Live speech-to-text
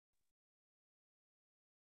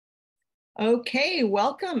Okay,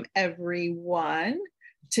 welcome everyone.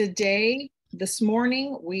 This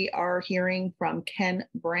morning, we are hearing from Ken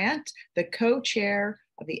Brandt, the co-chair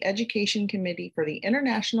of the Education Committee for the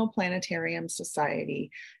International Planetarium Society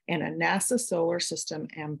and a NASA Solar System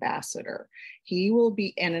ambassador. He will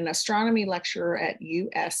be an astronomy lecturer at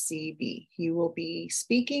USCB. He will be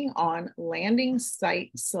speaking on landing site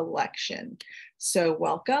selection. So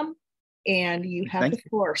welcome, and you have the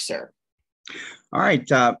floor, sir. All right.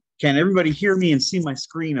 Can everybody hear me and see my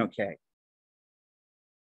screen okay?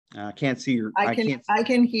 I can't see your. I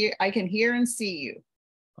can hear and see you.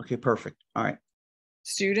 Okay, perfect. All right.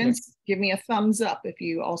 Students, give me a thumbs up if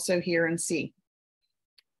you also hear and see.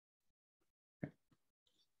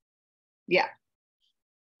 Yeah.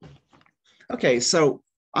 Okay, so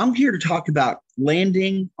I'm here to talk about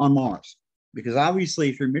landing on Mars, because obviously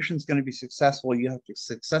if your mission is going to be successful, you have to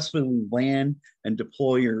successfully land and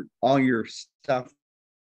deploy all your stuff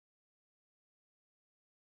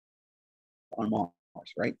on Mars,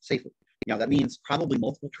 right? Safely. You know, that means probably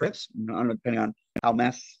multiple trips, depending on how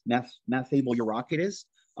mass-able your rocket is,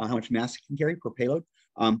 how much mass it can carry per payload.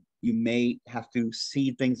 You may have to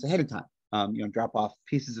seed things ahead of time, drop off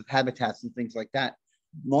pieces of habitats and things like that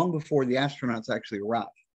long before the astronauts actually arrive.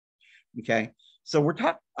 Okay, so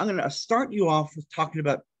I'm going to start you off with talking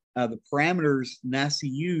about the parameters NASA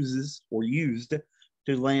used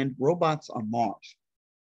to land robots on Mars.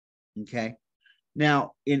 Okay,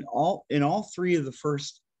 now in all three of the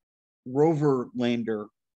first rover landers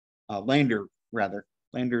and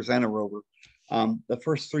a rover, the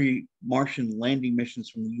first three Martian landing missions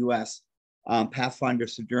from the U.S., Pathfinder,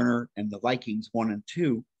 Sojourner, and the Vikings 1 and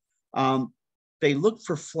 2, they looked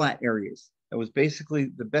for flat areas. That was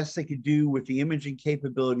basically the best they could do with the imaging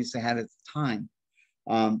capabilities they had at the time.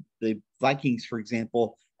 The Vikings, for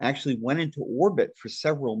example, actually went into orbit for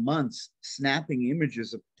several months, snapping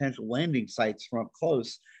images of potential landing sites from up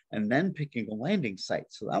close and then picking a landing site.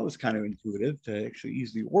 So that was kind of intuitive to actually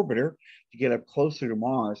use the orbiter to get up closer to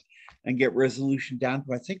Mars and get resolution down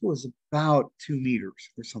to, I think it was about 2 meters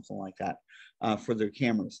or something like that for their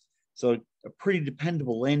cameras. So a pretty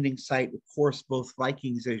dependable landing site. Of course, both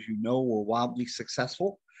Vikings, as you know, were wildly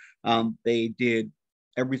successful. They did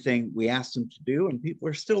everything we asked them to do, and people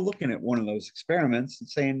are still looking at one of those experiments and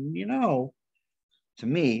saying, to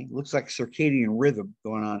me, it looks like circadian rhythm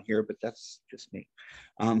going on here, but that's just me.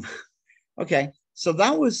 Okay, so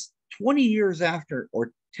that was 20 years after,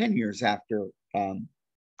 or 10 years after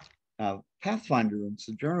Pathfinder and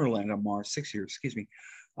Sojourner landed on Mars, 6 years, excuse me.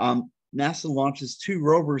 NASA launches 2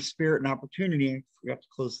 rovers, Spirit and Opportunity. I forgot to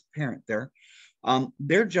close the parent there.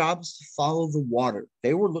 Their job is to follow the water.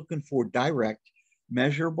 They were looking for direct,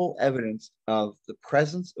 measurable evidence of the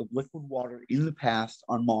presence of liquid water in the past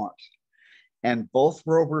on Mars. And both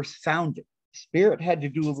rovers found it. Spirit had to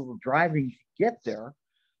do a little driving to get there,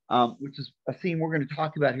 which is a theme we're going to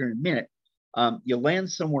talk about here in a minute. You land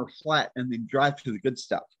somewhere flat and then drive to the good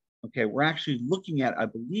stuff. Okay, we're actually looking at, I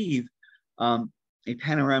believe, a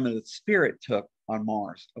panorama that Spirit took on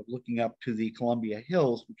Mars of looking up to the Columbia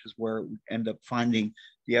Hills, which is where it would end up finding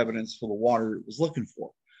the evidence for the water it was looking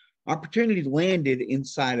for. Opportunity landed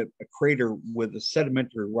inside of a crater with a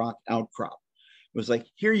sedimentary rock outcrop. It was like,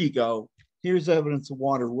 here you go. Here's evidence of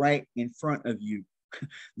water right in front of you.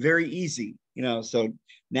 Very easy, so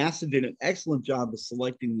NASA did an excellent job of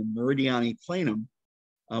selecting the Meridiani Planum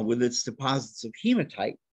with its deposits of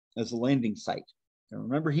hematite as a landing site. Now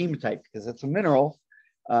remember hematite, because it's a mineral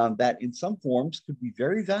that in some forms could be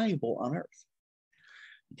very valuable on Earth.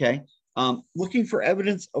 Okay, looking for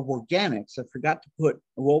evidence of organics. I forgot to put,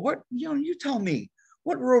 you tell me,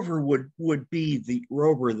 what rover would be the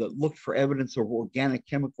rover that looked for evidence of organic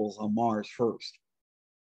chemicals on Mars first?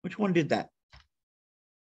 Which one did that?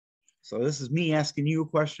 So this is me asking you a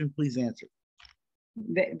question. Please answer.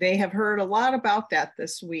 They have heard a lot about that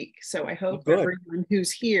this week. So I hope everyone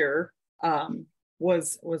who's here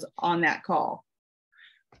was on that call.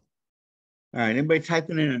 All right, anybody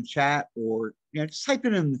typing in chat, or just type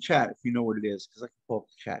it in the chat if you know what it is, because I can pull up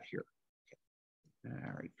the chat here. Okay.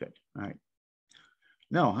 All right, good. All right.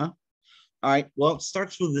 No, huh? All right, well, it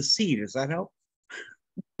starts with the C. Does that help?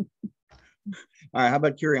 All right, how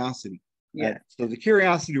about Curiosity? Yeah. So the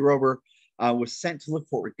Curiosity rover was sent to look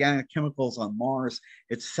for organic chemicals on Mars.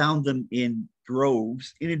 It's found them in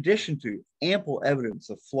droves, in addition to ample evidence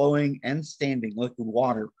of flowing and standing liquid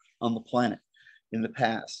water on the planet in the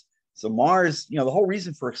past. So Mars, the whole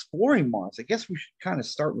reason for exploring Mars, I guess we should kind of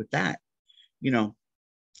start with that, and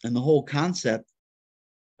the whole concept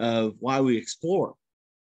of why we explore.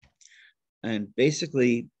 And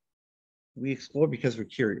basically, we explore because we're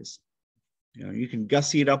curious. You can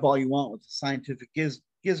gussy it up all you want with the scientific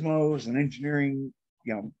gizmos and engineering,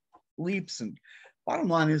 leaps. And bottom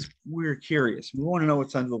line is we're curious. We want to know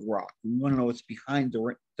what's under the rock. We want to know what's behind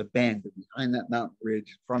the bend, behind that mountain ridge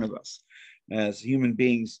in front of us. As human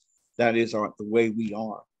beings, that is the way we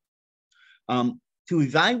are. To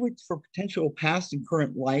evaluate for potential past and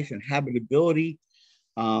current life and habitability,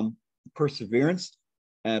 perseverance.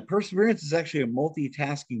 Perseverance is actually a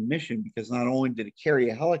multitasking mission because not only did it carry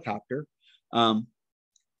a helicopter,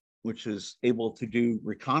 which is able to do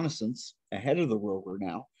reconnaissance ahead of the rover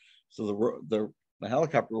now. So the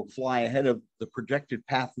helicopter will fly ahead of the projected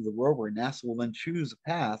path of the rover, and NASA will then choose a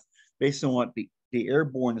path based on what the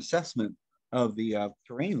airborne assessment of the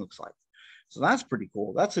terrain looks like. So that's pretty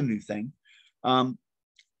cool. That's a new thing.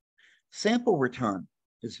 Sample return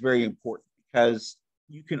is very important because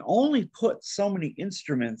you can only put so many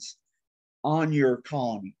instruments on your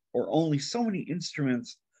colony, or only so many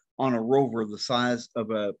instruments on a rover the size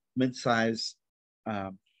of a mid-size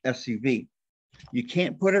SUV. You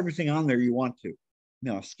can't put everything on there you want to.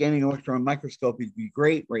 A scanning electron microscope would be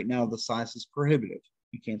great. Right now, the size is prohibitive.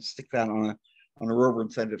 You can't stick that on a rover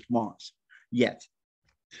and send it to Mars yet.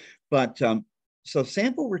 But so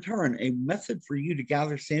sample return, a method for you to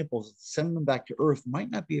gather samples and send them back to Earth, might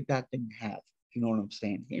not be a bad thing to have. If you know what I'm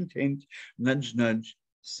saying. Hint, hint, nudge, nudge,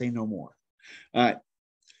 say no more.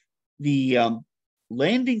 The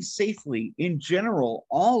landing safely, in general,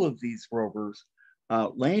 all of these rovers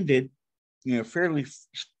landed, fairly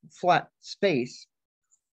flat space,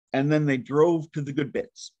 and then they drove to the good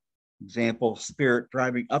bits. Example, Spirit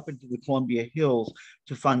driving up into the Columbia Hills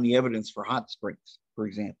to find the evidence for hot springs, for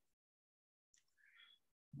example.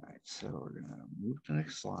 All right, so we're going to move to the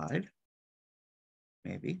next slide.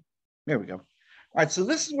 Maybe. There we go. All right, so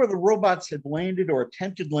this is where the robots had landed or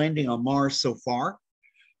attempted landing on Mars so far.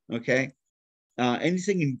 Okay.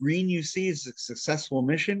 Anything in green you see is a successful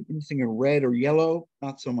mission. Anything in red or yellow,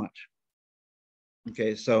 not so much.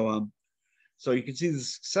 Okay, so so you can see the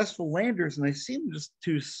successful landers, and they seem just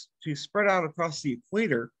to spread out across the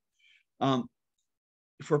equator.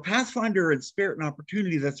 For Pathfinder and Spirit and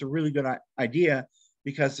Opportunity, that's a really good idea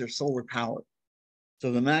because they're solar powered.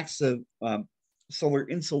 So the max of solar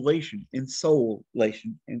insolation, and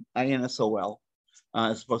INSOL,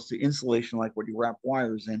 as opposed to insulation like what you wrap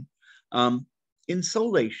wires in.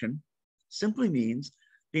 Insolation simply means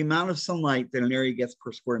the amount of sunlight that an area gets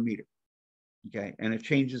per square meter. Okay, and it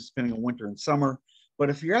changes depending on winter and summer.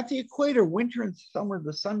 But if you're at the equator, winter and summer,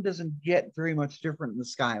 the sun doesn't get very much different in the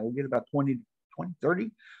sky. We'll get about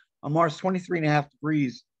 30. On Mars, 23.5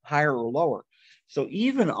 degrees higher or lower. So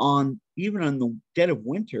even on the dead of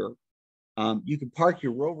winter, you can park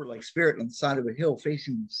your rover like Spirit on the side of a hill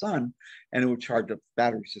facing the sun, and it would charge up the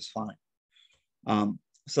batteries just fine.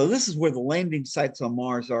 So this is where the landing sites on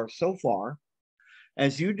Mars are so far.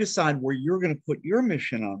 As you decide where you're going to put your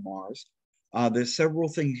mission on Mars, there's several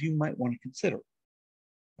things you might want to consider.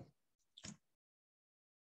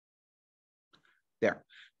 There.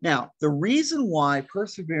 Now, the reason why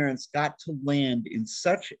Perseverance got to land in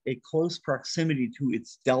such a close proximity to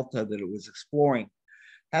its delta that it was exploring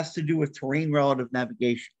has to do with terrain relative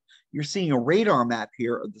navigation. You're seeing a radar map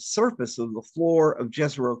here of the surface of the floor of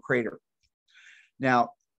Jezero crater.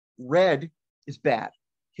 Now, red is bad.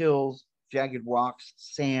 Hills, jagged rocks,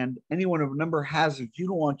 sand, any one of a number of hazards you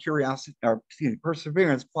don't want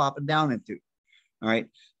Perseverance plopping down into. All right.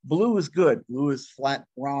 Blue is good. Blue is flat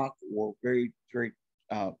rock or very, very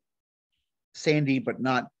sandy, but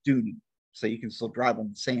not duny. So you can still drive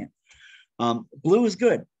on the sand. Blue is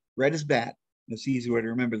good. Red is bad. That's the easy way to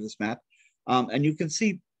remember this map. And you can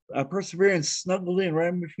see Perseverance snuggled in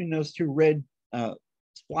right in between those two red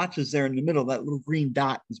splotches there in the middle. That little green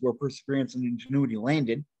dot is where Perseverance and Ingenuity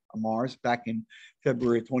landed on Mars back in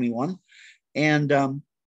February 21. And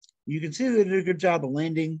you can see they did a good job of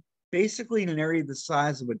landing basically in an area the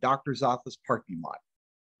size of a doctor's office parking lot.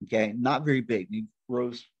 Okay, not very big. They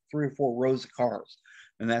rose 3 or 4 rows of cars,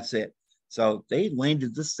 and that's it. So they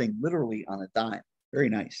landed this thing literally on a dime. Very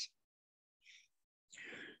nice.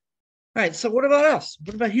 All right, so what about us?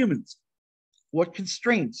 What about humans? What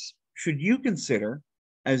constraints should you consider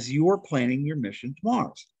as you are planning your mission to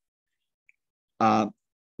Mars?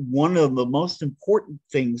 One of the most important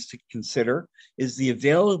things to consider is the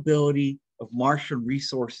availability of Martian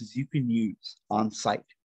resources you can use on site,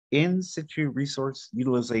 in situ resource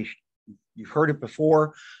utilization. You've heard it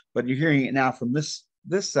before, but you're hearing it now from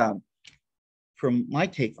from my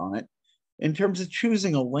take on it. In terms of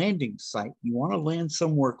choosing a landing site, you want to land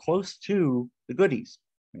somewhere close to the goodies,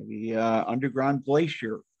 maybe underground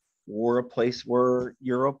glacier, or a place where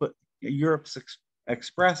Europe's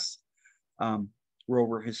Express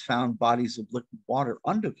rover has found bodies of liquid water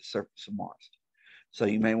under the surface of Mars. So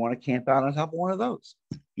you may want to camp out on top of one of those.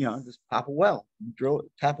 You know, just pop a well,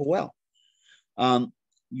 tap a well.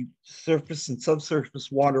 Surface and subsurface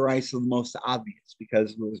water ice are the most obvious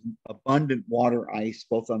because there's abundant water ice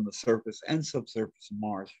both on the surface and subsurface of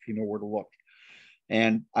Mars, if you know where to look.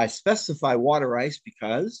 And I specify water ice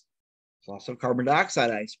because there's also carbon dioxide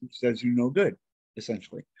ice, which does you no good,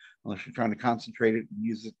 essentially, unless you're trying to concentrate it and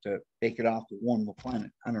use it to bake it off to warm the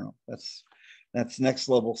planet. I don't know. That's next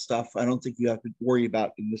level stuff. I don't think you have to worry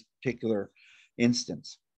about in this particular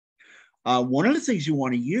instance. One of the things you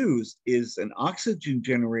want to use is an oxygen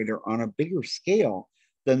generator on a bigger scale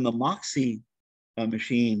than the MOXIE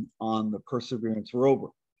machine on the Perseverance rover.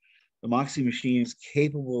 The MOXIE machine is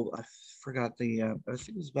capable, I forgot the, I think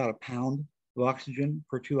it was about 1 pound of oxygen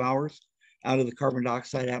per 2 hours out of the carbon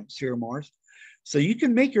dioxide atmosphere of Mars. So you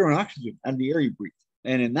can make your own oxygen out of the air you breathe.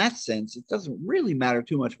 And in that sense, it doesn't really matter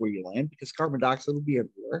too much where you land because carbon dioxide will be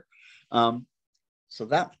everywhere.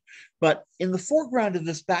 But in the foreground of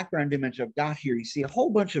this background image I've got here, you see a whole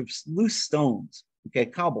bunch of loose stones, okay,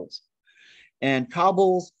 cobbles. And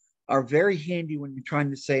cobbles are very handy when you're trying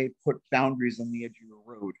to, say, put boundaries on the edge of your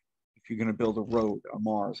road. If you're going to build a road on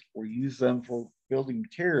Mars, or use them for building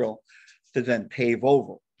material to then pave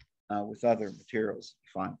over with other materials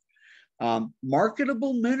you find.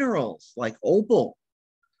 Marketable minerals like opal.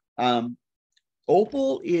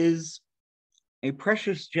 Opal is a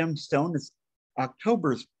precious gemstone. It's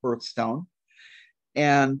October's birthstone.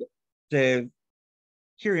 And the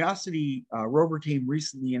Curiosity rover team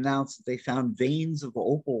recently announced that they found veins of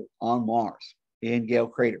opal on Mars in Gale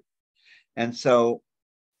Crater. And so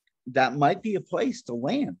that might be a place to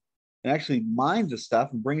land and actually mine the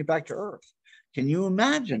stuff and bring it back to Earth. Can you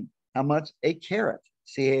imagine how much a carat,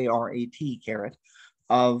 C-A-R-A-T, carat,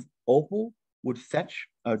 of opal would fetch,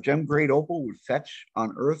 gem grade opal would fetch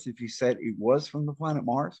on Earth if you said it was from the planet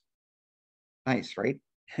Mars? Nice, right?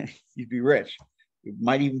 You'd be rich. It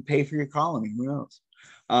might even pay for your colony. Who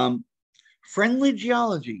knows? Friendly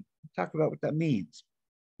geology. Talk about what that means.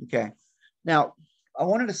 Okay. Now,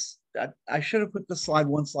 I should have put this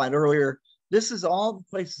one slide earlier. This is all the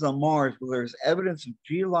places on Mars where there's evidence of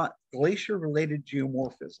glacier-related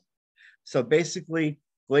geomorphism. So basically,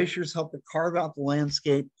 glaciers help to carve out the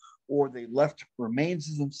landscape, or they left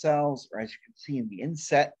remains of themselves, or as you can see in the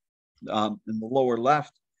inset in the lower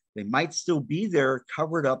left, they might still be there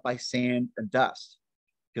covered up by sand and dust,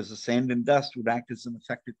 because the sand and dust would act as an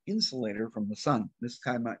effective insulator from the sun. This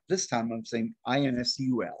time I'm saying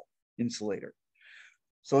INSUL, insulator.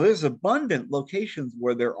 So there's abundant locations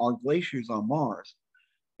where there are glaciers on Mars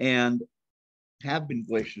and have been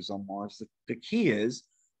glaciers on Mars. The key is,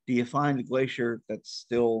 do you find a glacier that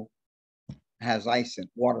still has ice in it,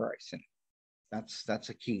 water ice in it? That's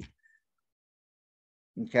a key.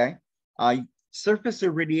 Okay. Surface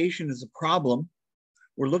irradiation is a problem.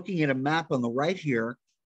 We're looking at a map on the right here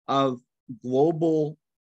of global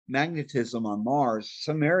magnetism on Mars.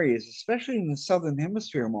 Some areas, especially in the southern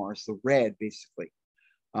hemisphere of Mars, the red basically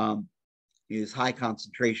is high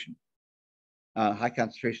concentration of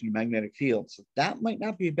magnetic fields. So that might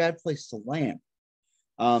not be a bad place to land.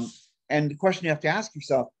 And the question you have to ask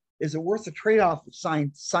yourself, is it worth the trade-off of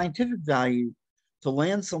scientific value to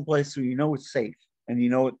land someplace where you know it's safe and you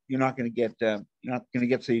know you're not going to get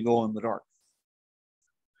so you go in the dark?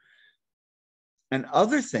 And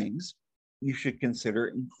other things you should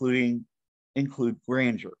consider include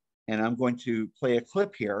grandeur. And I'm going to play a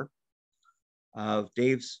clip here of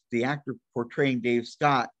the actor portraying Dave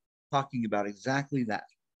Scott, talking about exactly that.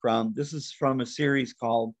 This is from a series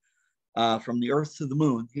called From the Earth to the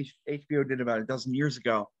Moon. HBO did about a dozen years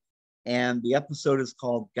ago. And the episode is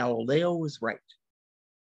called Galileo Was Right.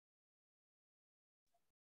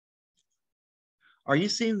 Are you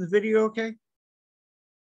seeing the video okay?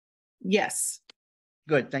 Yes.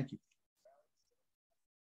 Good, thank you.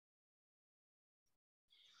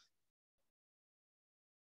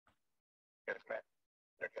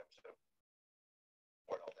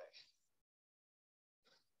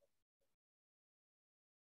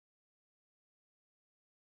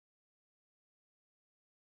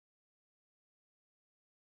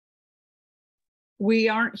 We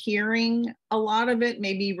aren't hearing a lot of it.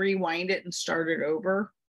 Maybe rewind it and start it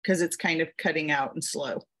over because it's kind of cutting out and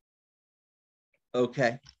slow.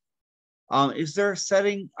 Okay. Is there a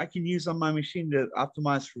setting I can use on my machine to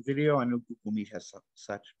optimize for video? I know Google Meet has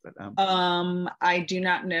such, but I do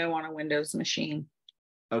not know on a Windows machine.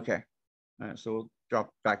 Okay. All right, so we'll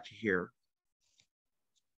drop back to here.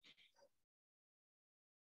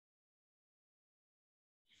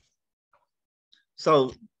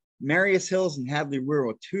 So Marius Hills and Hadley Ruhr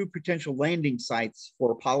are two potential landing sites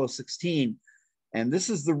for Apollo 16. And this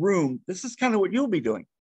is the room. This is kind of what you'll be doing,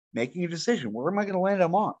 making a decision. Where am I going to land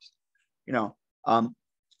on Mars? You know,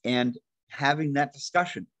 and having that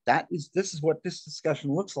discussion. This is what this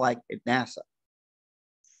discussion looks like at NASA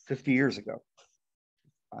 50 years ago.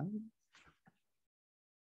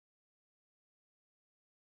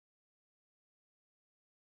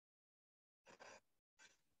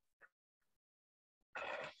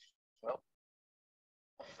 Well,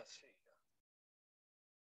 let's see.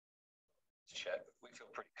 Check. We feel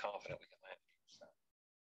pretty confident we can land.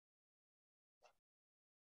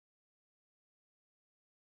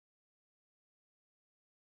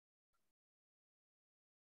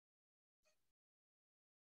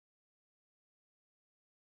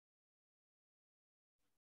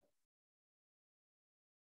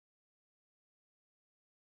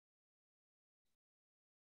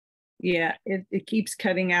 Yeah, it keeps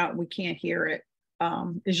cutting out. We can't hear it.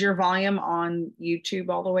 Is your volume on YouTube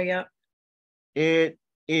all the way up? It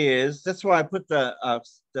is. That's why I put the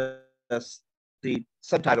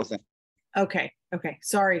subtitles in. Okay. Okay.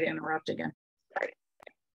 Sorry to interrupt again.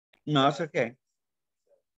 No, it's okay.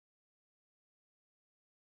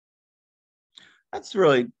 That's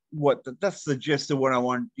really that's the gist of what I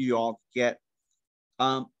want you all to get.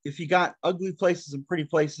 If you got ugly places and pretty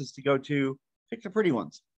places to go to, pick the pretty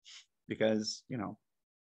ones, because all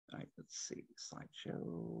right, let's see, slideshow.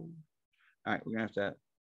 All right, we're gonna have to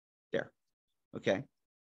there. Okay.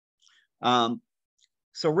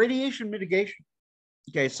 So radiation mitigation.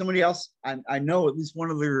 Okay, somebody else, I know at least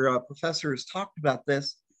one of their professors talked about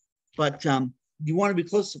this, but you want to be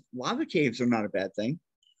close to lava caves are not a bad thing.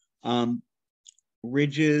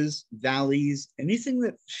 Ridges, valleys, anything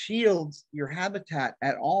that shields your habitat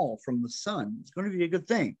at all from the sun is going to be a good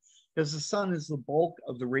thing, because the sun is the bulk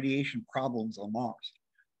of the radiation problems on Mars.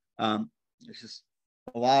 It's just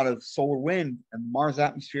a lot of solar wind, and Mars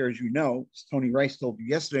atmosphere, as you know, as Tony Rice told you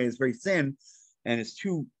yesterday, is very thin, and it's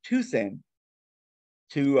too thin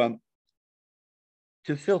to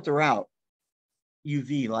filter out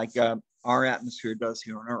UV like our atmosphere does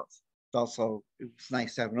here on Earth. It's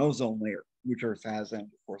nice to have an ozone layer, which Earth has, and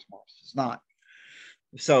of course Mars does not.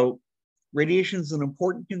 So radiation is an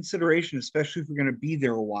important consideration, especially if we're going to be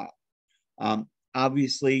there a while.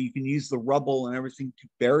 Obviously, you can use the rubble and everything to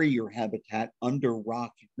bury your habitat under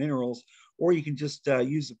rock and minerals, or you can just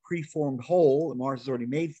use a preformed hole that Mars has already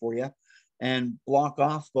made for you and block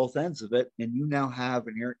off both ends of it, and you now have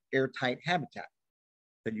an airtight habitat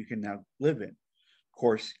that you can now live in. Of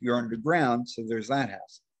course, you're underground, so there's that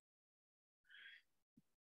hassle.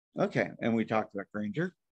 Okay, and we talked about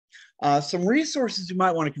Granger. Some resources you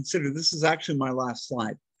might want to consider. This is actually my last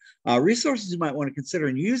slide. Resources you might want to consider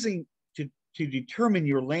in using to determine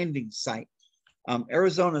your landing site.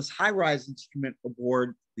 Arizona's HiRISE instrument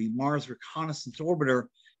aboard the Mars Reconnaissance Orbiter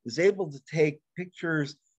is able to take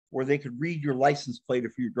pictures where they could read your license plate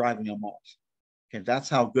if you're driving on Mars. Okay, that's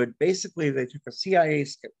how good. Basically, they took a CIA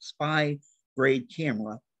spy grade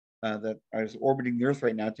camera that is orbiting the Earth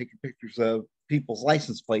right now, taking pictures of people's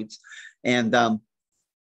license plates, and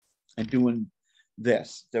doing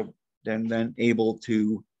this. Then able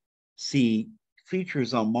to see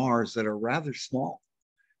features on Mars that are rather small.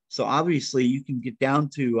 So obviously, you can get down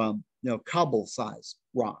to cobble size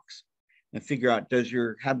rocks and figure out, does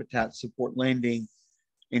your habitat support landing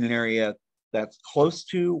in an area that's close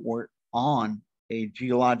to or on a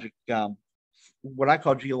geologic, what I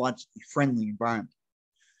call geologically friendly environment.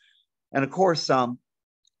 And of course,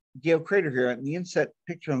 Gale Crater here, and the inset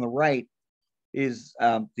picture on the right is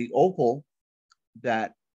the opal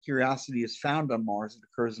that Curiosity is found on Mars. It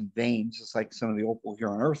occurs in veins, just like some of the opal here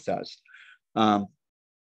on Earth does,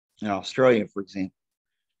 in Australia, for example.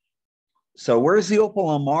 So where's the opal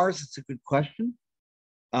on Mars? It's a good question.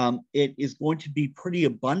 It is going to be pretty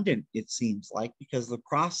abundant, it seems like, because the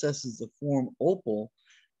processes that form opal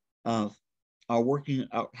have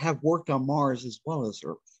worked on Mars as well as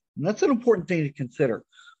Earth. And that's an important thing to consider.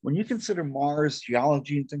 When you consider Mars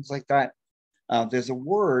geology and things like that, there's a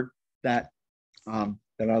word that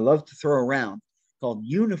I love to throw around called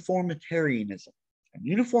uniformitarianism. And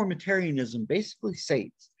uniformitarianism basically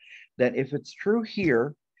states that if it's true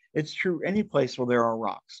here, it's true any place where there are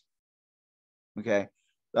rocks. Okay.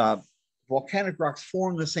 Volcanic rocks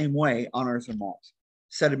form the same way on Earth and Mars.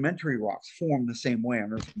 Sedimentary rocks form the same way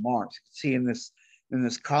on Earth and Mars. You can see in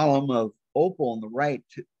this column of opal on the right,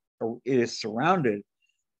 it is surrounded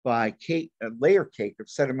by a layer cake of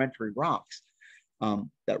sedimentary rocks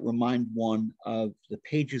that remind one of the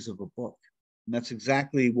pages of a book. And that's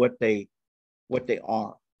exactly what they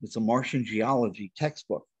are. It's a Martian geology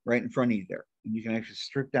textbook right in front of you there. And you can actually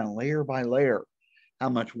strip down layer by layer how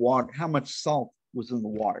much water, how much salt was in the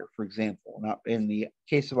water, for example. Now, in the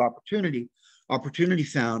case of Opportunity, Opportunity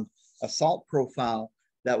found a salt profile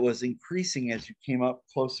that was increasing as you came up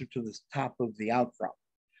closer to the top of the outcrop,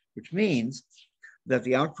 which means that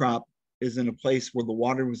the outcrop is in a place where the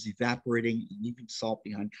water was evaporating and leaving salt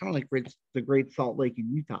behind, kind of like the Great Salt Lake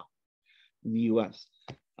in Utah, in the US.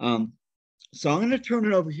 So I'm going to turn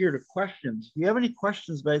it over here to questions. If you have any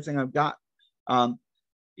questions about anything I've got,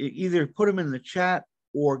 either put them in the chat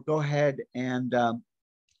or go ahead and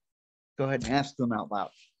ask them out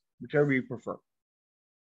loud, whichever you prefer.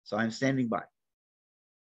 So I'm standing by.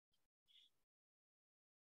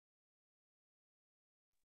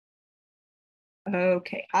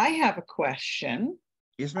 Okay, I have a question.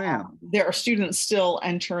 Yes, ma'am. There are students still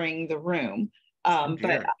entering the room,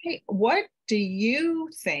 but what do you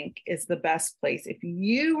think is the best place if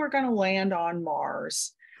you were going to land on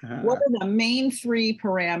Mars? What are the main 3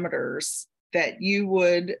 parameters that you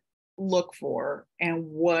would look for, and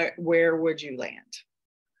where would you land?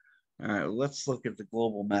 All right, let's look at the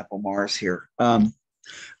global map of Mars here.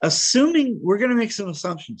 Assuming we're going to make some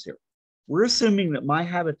assumptions here. We're assuming that my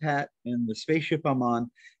habitat and the spaceship I'm on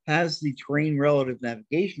has the terrain relative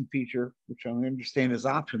navigation feature, which I understand is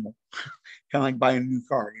optional, kind of like buying a new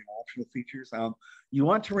car, optional features. You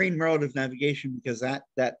want terrain relative navigation because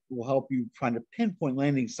that will help you find a pinpoint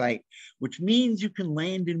landing site, which means you can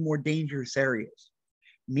land in more dangerous areas.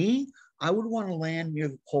 Me, I would want to land near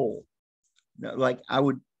the pole. Like I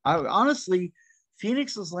would honestly,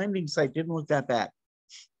 Phoenix's landing site didn't look that bad.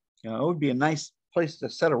 It would be a nice place to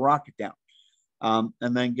set a rocket down,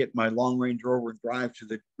 and then get my long range rover and drive to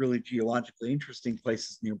the really geologically interesting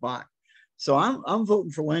places nearby. So I'm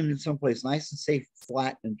voting for landing someplace nice and safe,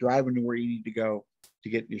 flat, and driving to where you need to go to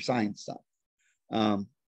get your science done.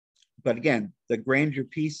 But again, the grandeur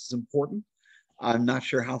piece is important. I'm not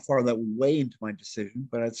sure how far that would weigh into my decision,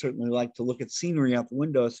 but I'd certainly like to look at scenery out the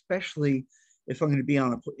window, especially if I'm going to be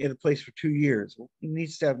in a place for 2 years. Well, it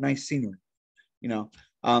needs to have nice scenery.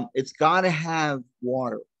 It's got to have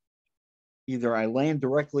water. Either I land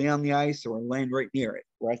directly on the ice or I land right near it,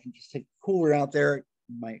 where I can just take the cooler out there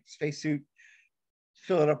in my spacesuit,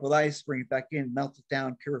 fill it up with ice, bring it back in, melt it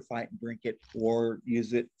down, purify it, and drink it, or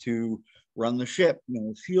use it to run the ship,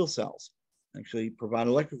 with fuel cells, actually provide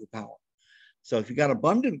electrical power. So if you got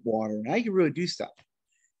abundant water, now you can really do stuff.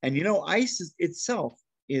 And ice itself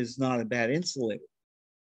is not a bad insulator.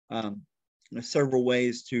 There's several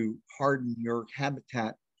ways to harden your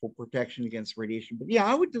habitat for protection against radiation. But yeah,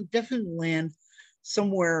 I would definitely land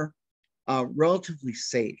somewhere relatively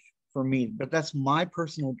safe for me. But that's my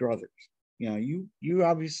personal druthers. You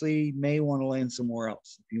obviously may want to land somewhere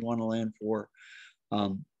else. If you want to land for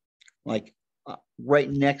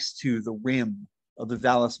right next to the rim of the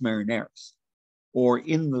Valles Marineris, or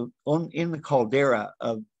in the caldera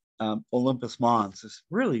of Olympus Mons. There's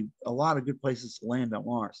really a lot of good places to land on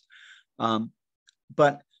Mars.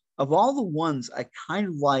 But of all the ones, I kind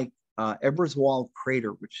of like Eberswald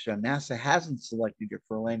Crater, which NASA hasn't selected yet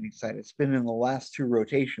for a landing site. It's been in the last 2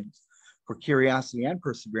 rotations for Curiosity and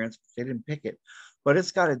Perseverance, but they didn't pick it. But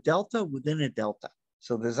it's got a delta within a delta.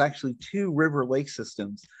 So there's actually 2 river lake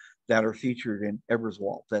systems that are featured in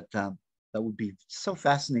Eberswald that would be so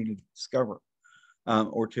fascinating to discover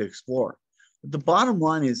or to explore. But the bottom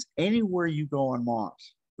line is anywhere you go on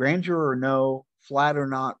Mars, grandeur or no, flat or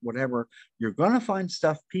not, whatever, you're going to find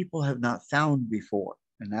stuff people have not found before.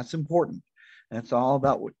 And that's important. That's all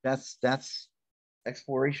about that's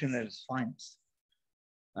exploration at its finest.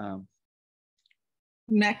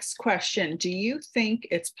 Next question. Do you think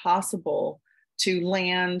it's possible to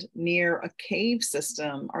land near a cave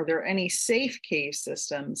system? Are there any safe cave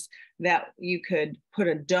systems that you could put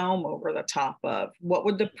a dome over the top of? What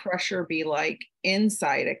would the pressure be like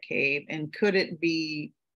inside a cave? And could it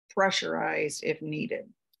be pressurized if needed?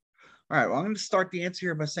 All right, well, I'm going to start the answer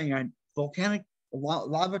here by saying volcanic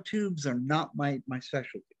lava tubes are not my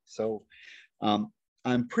specialty. So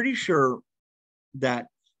I'm pretty sure that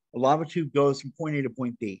a lava tube goes from point A to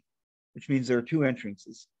point B, which means there are 2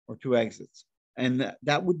 entrances or 2 exits. And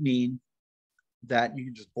that would mean that you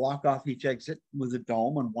can just block off each exit with a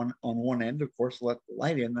dome on one end, of course, let the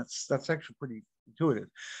light in. That's actually pretty intuitive.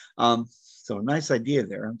 So nice idea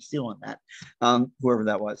there. I'm stealing that, whoever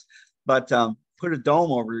that was. But put a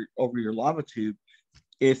dome over your lava tube.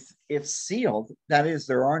 If it's sealed, that is,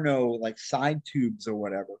 there are no side tubes or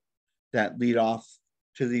whatever that lead off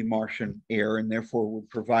to the Martian air and therefore would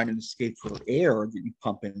provide an escape for air that you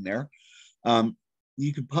pump in there.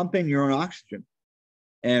 You can pump in your own oxygen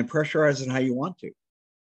and pressurize it how you want to.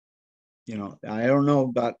 I don't know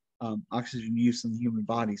about oxygen use in the human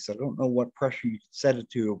body, so I don't know what pressure you can set it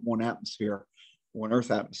to of 1 atmosphere or an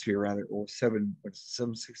Earth atmosphere rather, or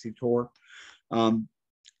 760 torr,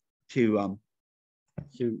 to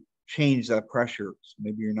change that pressure. So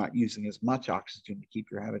maybe you're not using as much oxygen to keep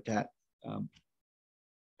your habitat,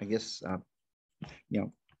 I guess,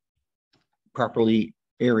 properly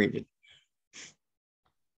aerated.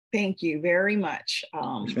 Thank you very much.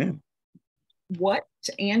 Yes, ma'am. What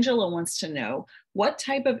Angela wants to know, what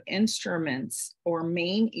type of instruments or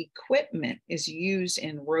main equipment is used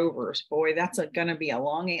in rovers? Boy, that's going to be a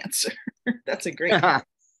long answer. That's a great question.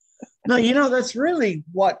 No, that's really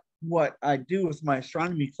what I do with my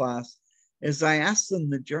astronomy class is I ask them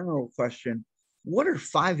the general question, what are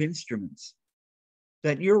 5 instruments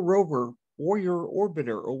that your rover or your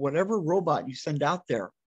orbiter or whatever robot you send out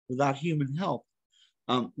there without human help,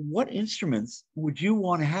 what instruments would you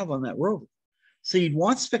want to have on that rover? So you'd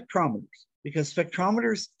want spectrometers, because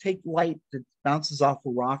spectrometers take light that bounces off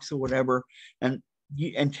of rocks or whatever, and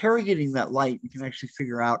interrogating that light, you can actually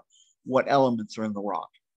figure out what elements are in the rock.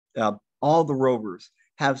 All the rovers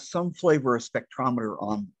have some flavor of spectrometer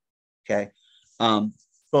on them, okay?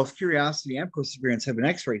 Both Curiosity and Perseverance have an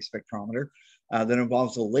X-ray spectrometer that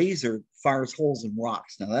involves a laser that fires holes in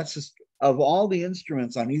rocks. Now that's just, of all the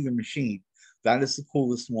instruments on either machine, that is the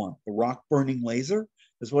coolest one. The rock burning laser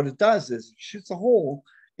is what it does is it shoots a hole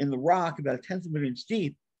in the rock about 1/10 of an inch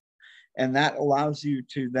deep, and that allows you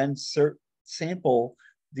to then sample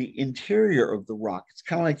the interior of the rock. It's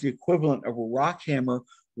kind of like the equivalent of a rock hammer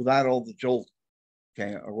without all the jolting.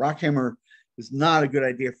 Okay, a rock hammer is not a good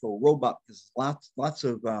idea for a robot because lots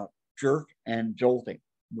of jerk and jolting,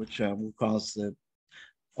 which will cause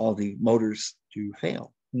all the motors to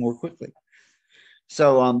fail more quickly.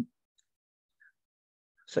 So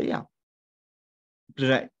yeah.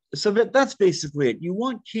 So that's basically it. You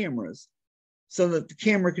want cameras so that the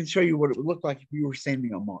camera can show you what it would look like if you were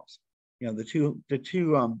standing on Mars. The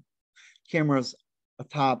two cameras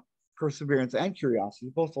atop Perseverance and Curiosity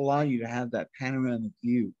both allow you to have that panoramic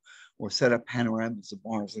view or set up panoramas of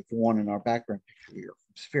Mars, like the one in our background picture here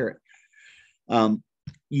from Spirit.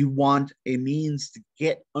 You want a means to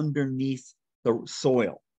get underneath the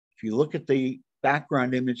soil. If you look at the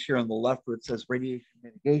background image here on the left where it says radiation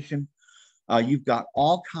mitigation, you've got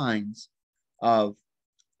all kinds of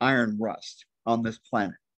iron rust on this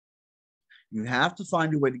planet. You have to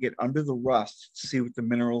find a way to get under the rust to see what the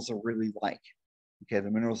minerals are really like. Okay,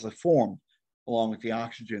 the minerals are formed along with the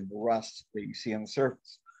oxygen, the rust that you see on the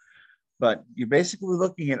surface. But you're basically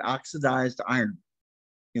looking at oxidized iron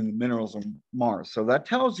in the minerals on Mars. So that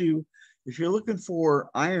tells you if you're looking for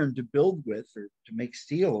iron to build with or to make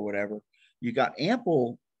steel or whatever, you got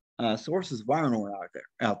ample sources of iron ore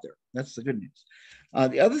out there. That's the good news.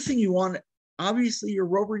 The other thing you want, obviously, your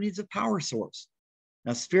rover needs a power source.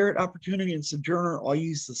 Now, Spirit, Opportunity, and Sojourner all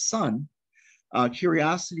use the sun.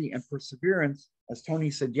 Curiosity and Perseverance, as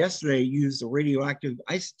Tony said yesterday, use a radioactive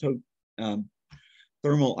isotope,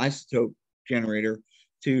 thermal isotope generator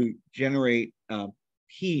to generate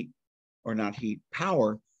heat, or not heat,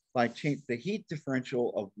 power by changing the heat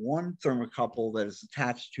differential of one thermocouple that is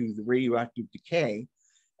attached to the radioactive decay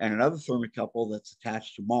and another thermocouple that's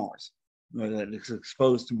attached to Mars, that is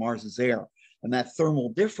exposed to Mars's air. And that thermal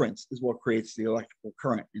difference is what creates the electrical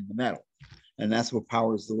current in the metal. And that's what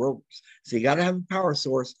powers the rovers. So you got to have a power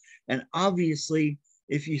source. And obviously,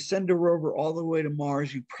 if you send a rover all the way to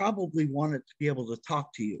Mars, you probably want it to be able to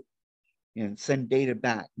talk to you and send data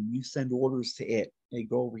back. And you send orders to it. Hey,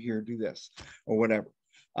 go over here, do this, or whatever.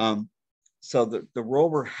 So the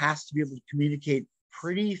rover has to be able to communicate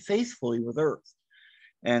pretty faithfully with Earth.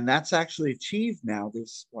 And that's actually achieved now.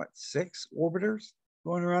 There's, 6 orbiters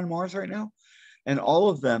going around Mars right now? And all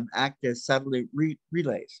of them act as satellite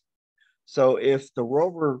relays. So if the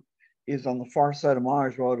rover is on the far side of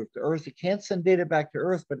Mars relative to Earth, it can't send data back to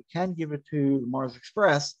Earth, but it can give it to the Mars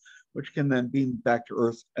Express, which can then beam back to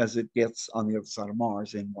Earth as it gets on the other side of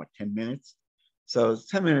Mars in 10 minutes? So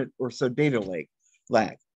it's 10-minute or so data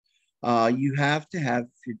lag. You have to have,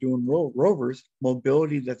 if you're doing rovers,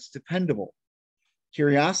 mobility that's dependable.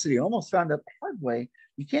 Curiosity almost found out the hard way.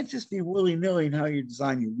 You can't just be willy-nilly in how you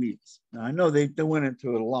design your wheels. Now, I know they went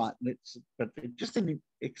into it a lot, but they just didn't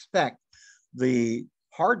expect the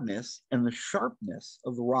hardness and the sharpness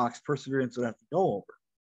of the rocks Perseverance would have to go over.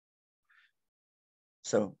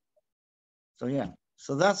 So yeah.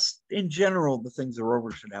 So that's, in general, the things the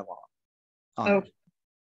rover should have on. Oh,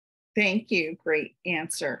 thank you. Great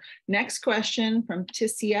answer. Next question from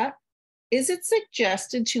Tissia. Is it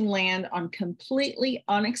suggested to land on completely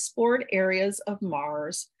unexplored areas of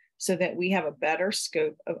Mars so that we have a better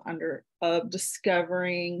scope of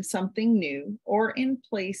discovering something new, or in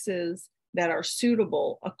places that are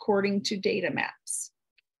suitable according to data maps?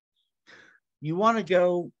 you want to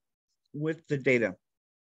go with the data.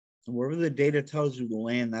 Wherever the data tells you to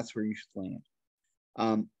land, that's where you should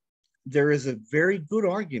land. There is a very good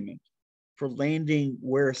argument for landing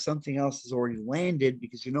where something else has already landed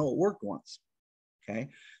because you know it worked once. Okay,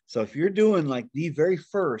 so if you're doing like the very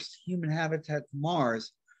first human habitat to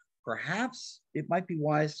Mars, perhaps it might be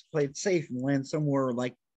wise to play it safe and land somewhere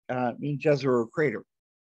like in Jezero Crater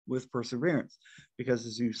with Perseverance, because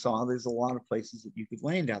as you saw, there's a lot of places that you could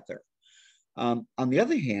land out there. On the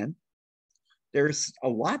other hand, there's a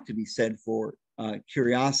lot to be said for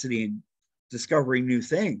curiosity and discovering new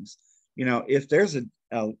things. You know, if there's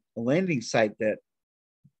a landing site that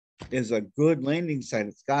is a good landing site,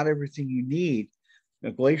 it's got everything you need.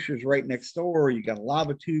 The glacier's right next door. You got a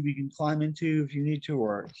lava tube you can climb into if you need to,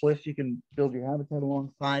 or a cliff you can build your habitat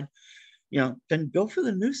alongside. You know, then go for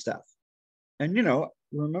the new stuff. And you know,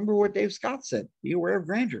 remember what Dave Scott said: be aware of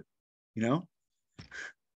grandeur. You know,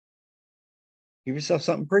 give yourself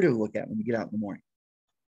something pretty to look at when you get out in the morning.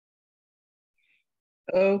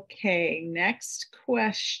 Okay, next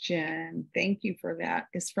question. Thank you for that.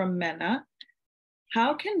 Is from Mena.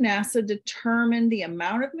 How can NASA determine the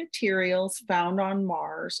amount of materials found on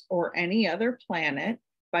Mars or any other planet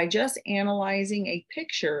by just analyzing a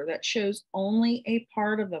picture that shows only a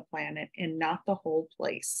part of the planet and not the whole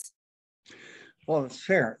place? Well, it's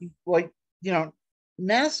fair. Like, you know,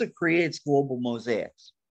 NASA creates global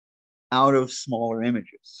mosaics out of smaller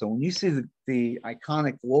images. So when you see the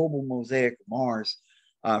iconic global mosaic of Mars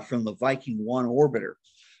from the Viking 1 orbiter,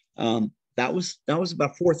 that was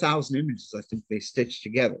about 4,000 images, I think, they stitched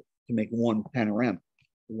together to make one panorama,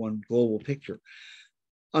 one global picture.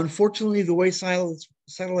 Unfortunately, the way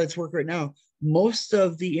satellites work right now, most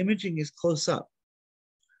of the imaging is close up.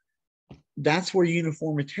 That's where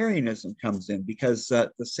uniformitarianism comes in, because the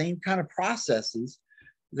same kind of processes,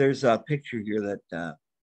 there's a picture here that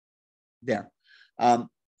there.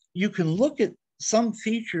 You can look at some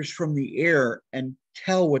features from the air and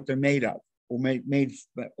tell what they're made of, or made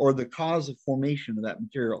or the cause of formation of that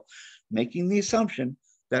material, making the assumption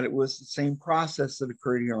that it was the same process that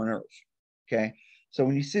occurred here on Earth. Okay, so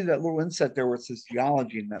when you see that little inset there where it says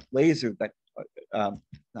geology and that laser, that not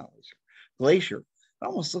laser, glacier, it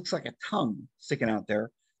almost looks like a tongue sticking out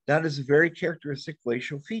there. That is a very characteristic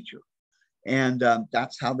glacial feature, and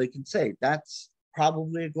that's how they can say that's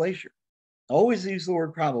probably a glacier. Always use the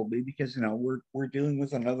word probably, because you know we're dealing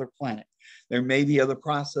with another planet. There may be other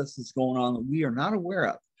processes going on that we are not aware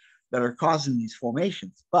of that are causing these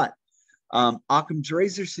formations. But Occam's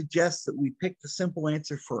razor suggests that we pick the simple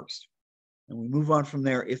answer first, and we move on from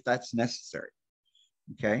there if that's necessary.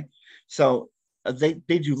 Okay, so they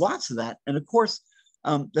do lots of that, and of course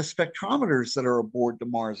the spectrometers that are aboard the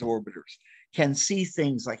Mars orbiters can see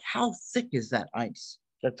things like how thick is that ice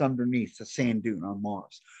that's underneath the sand dune on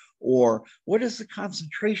Mars, or what is the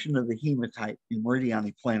concentration of the hematite in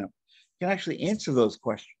Meridiani Planum. You can actually answer those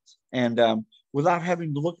questions, and without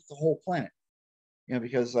having to look at the whole planet. You know,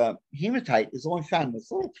 because hematite is only found in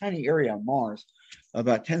this little tiny area on Mars,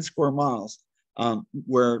 about 10 square miles,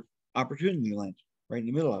 where Opportunity landed, right in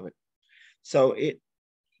the middle of it. So it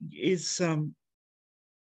is, I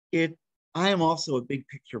am also a big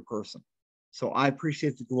picture person. So I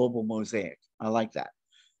appreciate the global mosaic. I like that.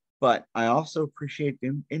 But I also appreciate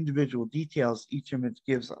the individual details each image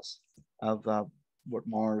gives us of what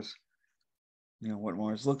Mars, you know, what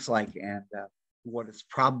Mars looks like, and what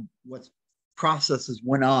processes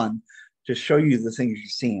went on to show you the things you're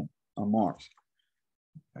seeing on Mars.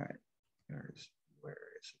 All right, where is it?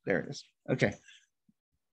 There it is. Okay.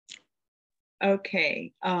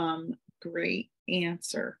 Okay, great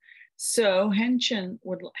answer. So Henshin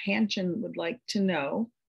would like to know,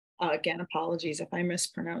 again, apologies if I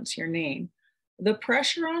mispronounce your name. The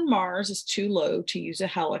pressure on Mars is too low to use a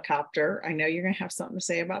helicopter. I know you're going to have something to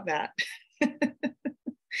say about that.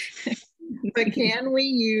 But can we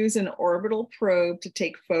use an orbital probe to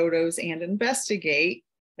take photos and investigate?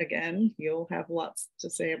 Again, you'll have lots to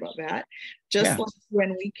say about that. Just like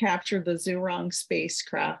when we captured the Zhurong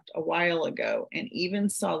spacecraft a while ago and even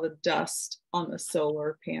saw the dust on the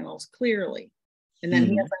solar panels clearly. And then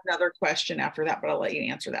he has another question after that, but I'll let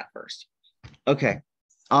you answer that first. Okay.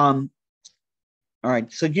 All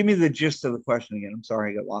right. So give me the gist of the question again. I'm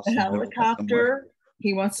sorry, I got lost. A helicopter.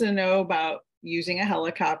 He wants to know about using a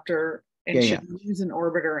helicopter and should we use an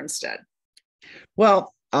orbiter instead?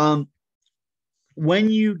 Well, when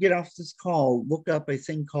you get off this call, look up a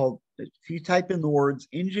thing called, if you type in the words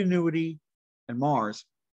Ingenuity and Mars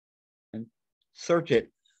and search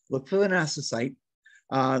it, look for the NASA site.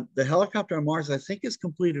 The helicopter on Mars, I think, has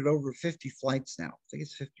completed over 50 flights now. I think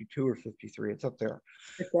it's 52 or 53. It's up there.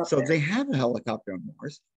 So they have a helicopter on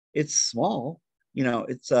Mars. It's small. You know,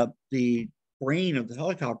 it's the brain of the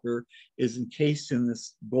helicopter is encased in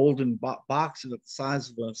this golden box about the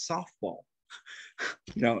size of a softball.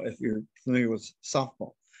 You know, if you're familiar with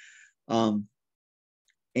softball.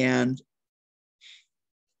 And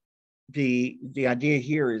the idea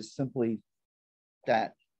here is simply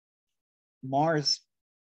that Mars,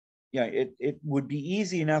 yeah, it would be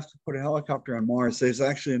easy enough to put a helicopter on Mars. There's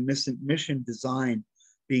actually a mission design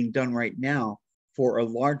being done right now for a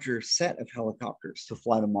larger set of helicopters to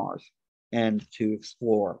fly to Mars and to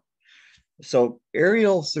explore. So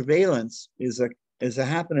aerial surveillance is a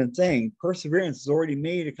happening thing. Perseverance has already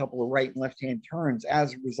made a couple of right and left-hand turns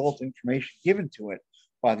as a result of information given to it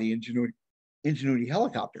by the Ingenuity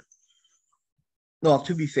helicopter. Well,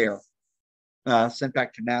 to be fair, sent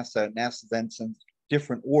back to NASA. NASA then sends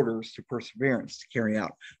different orders to Perseverance to carry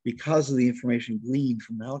out because of the information gleaned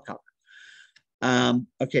from the helicopter.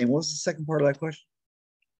 Okay, and what was the second part of that question?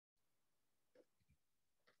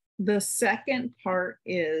 The second part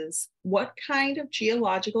is, what kind of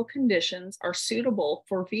geological conditions are suitable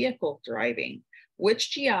for vehicle driving?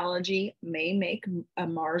 Which geology may make a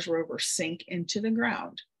Mars rover sink into the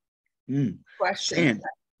ground? Question. Sand.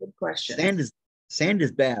 Good question. Sand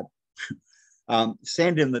is bad.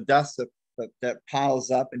 Sand in the dust that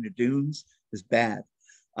piles up into dunes is bad.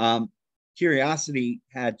 Curiosity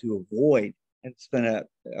had to avoid a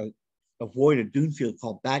dune field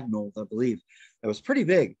called Bagnolls, I believe. That was pretty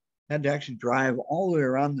big. Had to actually drive all the way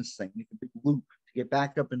around this thing, make a big loop to get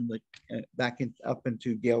back up in up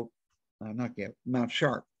into Mount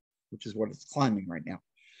Sharp, which is what it's climbing right now.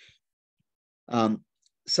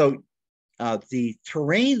 So the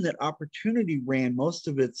terrain that Opportunity ran most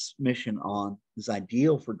of its mission on is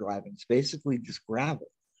ideal for driving. It's basically just gravel,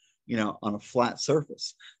 you know, on a flat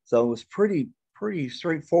surface. So it was pretty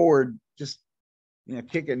straightforward. Just, you know,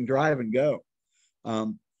 kick it and drive and go.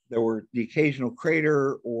 There were the occasional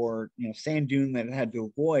crater or, you know, sand dune that it had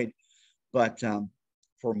to avoid, but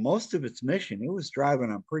for most of its mission, it was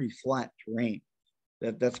driving on pretty flat terrain.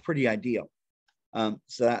 That's pretty ideal.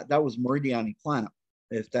 So that was Meridiani Planet,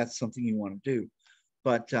 if that's something you want to do.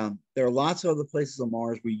 But there are lots of other places on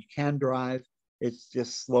Mars where you can drive. It's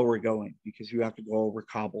just slower going because you have to go over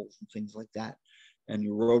cobbles and things like that. And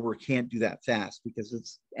your rover can't do that fast because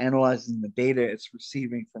it's analyzing the data it's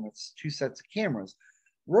receiving from its two sets of cameras.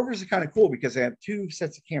 Rovers are kind of cool because they have two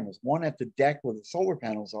sets of cameras, one at the deck where the solar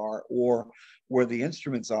panels are or where the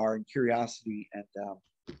instruments are in Curiosity and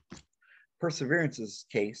Perseverance's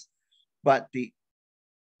case. But the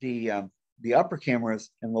upper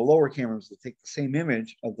cameras and the lower cameras that take the same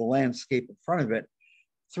image of the landscape in front of it,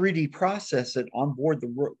 3D process it on board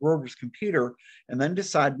the rover's computer, and then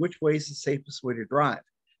decide which way is the safest way to drive.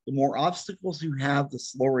 The more obstacles you have, the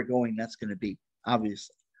slower going that's going to be,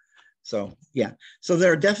 obviously. So yeah, so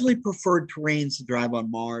there are definitely preferred terrains to drive on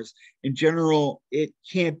Mars. In general, it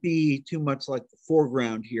can't be too much like the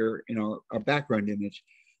foreground here in our background image,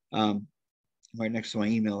 right next to my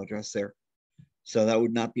email address there. So that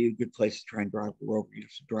would not be a good place to try and drive a rover. You have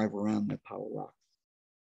to drive around that pile of rock.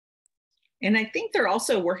 And I think they're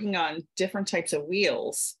also working on different types of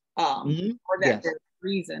wheels for that very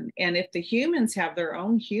reason. And if the humans have their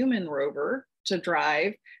own human rover to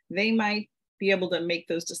drive, they might be able to make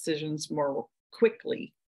those decisions more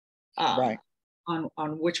quickly on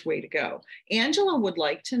which way to go. Angela would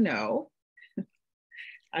like to know,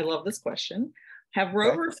 I love this question, have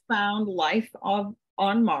rovers found life on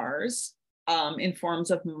Mars in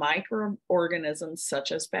forms of microorganisms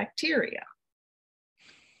such as bacteria?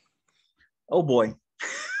 Oh boy.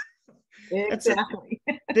 Exactly.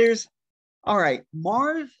 All right,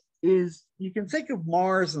 Mars is, you can think of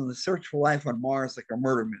Mars and the search for life on Mars like a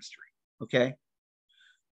murder mystery. Okay,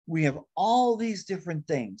 we have all these different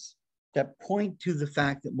things that point to the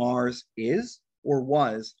fact that Mars is or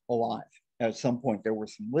was alive at some point. There were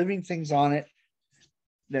some living things on it.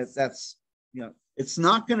 That's, you know, it's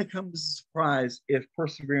not going to come as a surprise if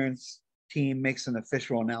Perseverance team makes an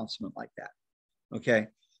official announcement like that. Okay,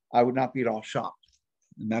 I would not be at all shocked.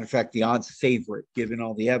 As a matter of fact, the odds favor it, given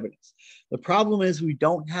all the evidence. The problem is we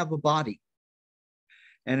don't have a body.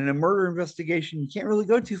 And in a murder investigation, you can't really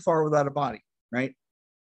go too far without a body, right?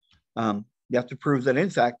 You have to prove that,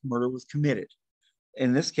 in fact, murder was committed.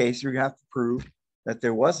 In this case, you have to prove that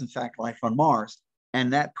there was, in fact, life on Mars.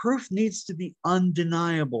 And that proof needs to be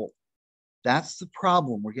undeniable. That's the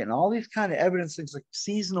problem. We're getting all these kind of evidence, things like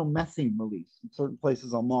seasonal methane release in certain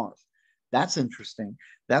places on Mars. That's interesting.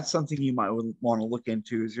 That's something you might want to look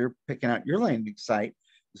into as you're picking out your landing site,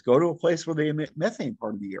 is go to a place where they emit methane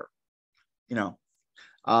part of the year, you know.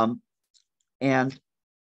 And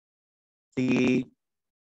the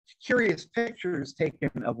curious pictures taken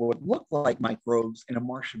of what looked like microbes in a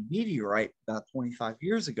Martian meteorite about 25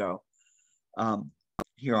 years ago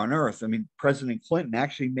here on Earth. I mean, President Clinton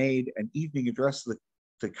actually made an evening address to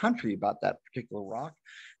the country about that particular rock,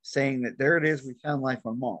 saying that there it is, we found life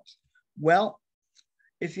on Mars. Well,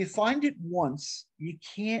 if you find it once, you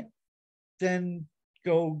can't then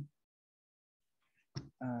go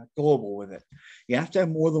global with it. You have to have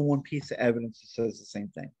more than one piece of evidence that says the same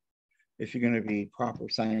thing if you're going to be proper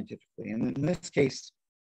scientifically. And in this case,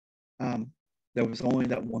 there was only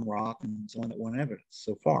that one rock and there's only that one evidence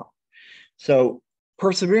so far. So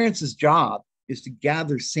Perseverance's job is to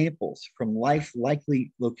gather samples from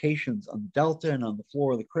life-likely locations on the delta and on the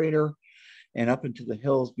floor of the crater and up into the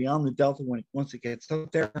hills beyond the delta once it gets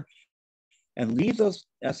up there, and leave those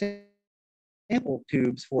sample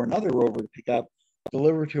tubes for another rover to pick up,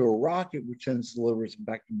 deliver to a rocket, which then delivers them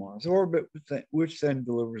back to Mars orbit, which then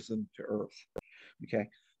delivers them to Earth. Okay.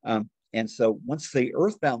 And so once the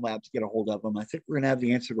Earthbound labs get a hold of them, I think we're going to have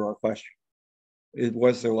the answer to our question.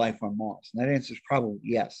 Was there life on Mars? And that answer is probably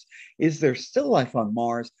yes. Is there still life on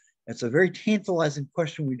Mars? That's a very tantalizing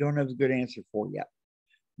question we don't have a good answer for yet.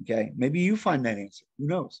 Okay. Maybe you find that answer. Who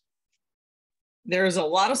knows? There's a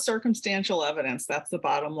lot of circumstantial evidence. That's the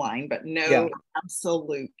bottom line, but no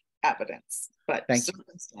absolute evidence, but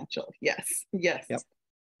circumstantial. Yes. Yes. Yep.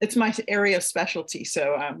 It's my area of specialty.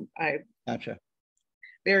 So I gotcha.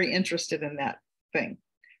 Very interested in that thing.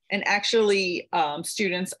 And actually,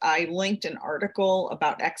 students, I linked an article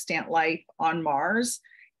about extant life on Mars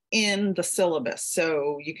in the syllabus,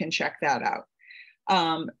 so you can check that out.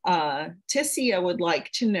 Tissia would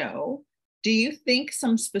like to know, do you think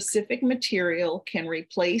some specific material can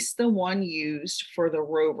replace the one used for the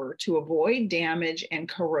rover to avoid damage and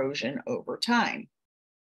corrosion over time?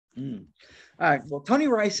 All right. Well, Tony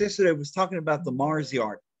Rice yesterday was talking about the Mars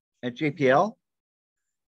Yard at JPL.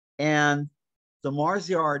 And the Mars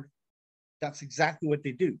Yard, that's exactly what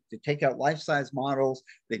they do. They take out life-size models,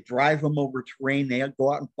 they drive them over terrain, they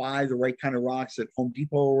go out and buy the right kind of rocks at Home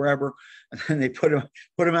Depot or wherever, and then they put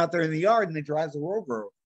them out there in the yard and they drive the rover over.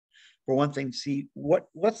 For one thing, see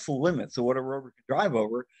what's the limits of what a rover could drive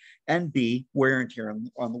over, and B, wear and tear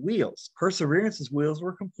on the wheels. Perseverance's wheels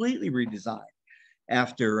were completely redesigned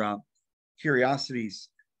after Curiosity's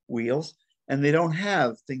wheels, and they don't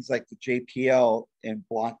have things like the JPL and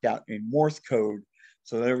blocked out in Morse code,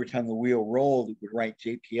 so that every time the wheel rolled, it would write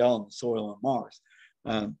JPL on the soil on Mars.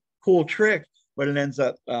 Cool trick, but it ends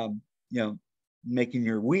up, making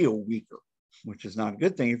your wheel weaker, which is not a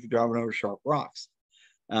good thing if you're driving over sharp rocks.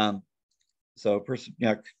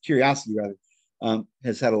 Curiosity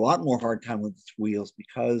has had a lot more hard time with its wheels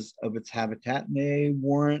because of its habitat, and they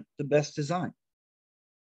weren't the best design.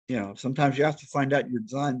 Sometimes you have to find out your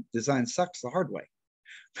design sucks the hard way.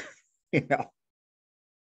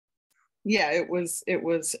 Yeah, it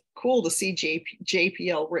was cool to see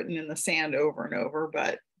JPL written in the sand over and over,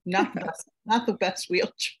 but not the best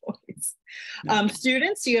wheel choice. No.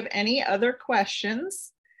 Students, do you have any other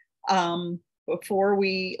questions before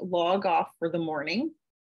we log off for the morning?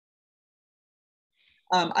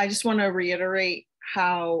 I just want to reiterate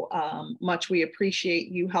how much we appreciate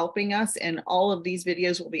you helping us, and all of these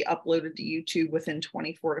videos will be uploaded to YouTube within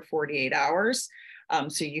 24 to 48 hours.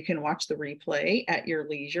 So you can watch the replay at your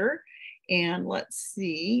leisure. And let's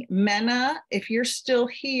see, Mena, if you're still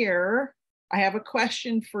here, I have a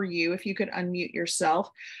question for you. If you could unmute yourself.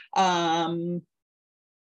 Hi.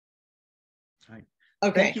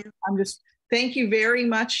 Okay, thank you very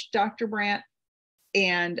much, Dr. Brandt.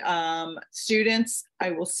 And students,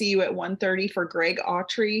 I will see you at 1:30 for Greg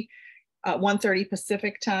Autry, 1:30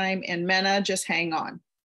 Pacific time. And Mena, just hang on.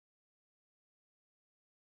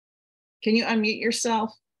 Can you unmute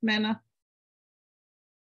yourself, Mena?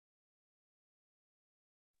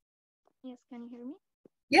 Yes, can you hear me?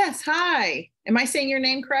 Yes, hi. Am I saying your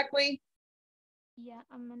name correctly? Yeah,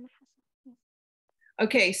 I'm Mena Hassan.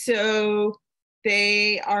 Okay, so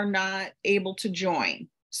they are not able to join.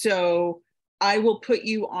 So I will put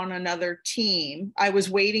you on another team. I was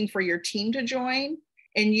waiting for your team to join,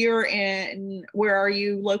 and you're in, where are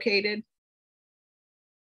you located?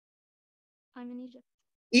 I'm in Egypt.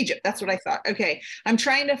 Egypt, that's what I thought. Okay, I'm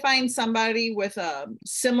trying to find somebody with a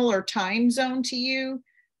similar time zone to you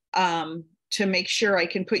to make sure I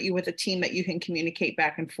can put you with a team that you can communicate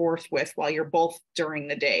back and forth with while you're both during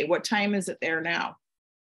the day. What time is it there now?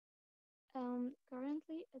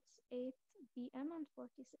 Currently it's 8 p.m. and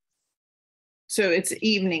 46. So it's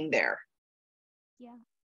evening there. Yeah.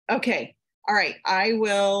 Okay. All right. I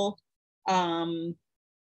will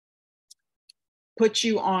put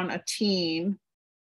you on a team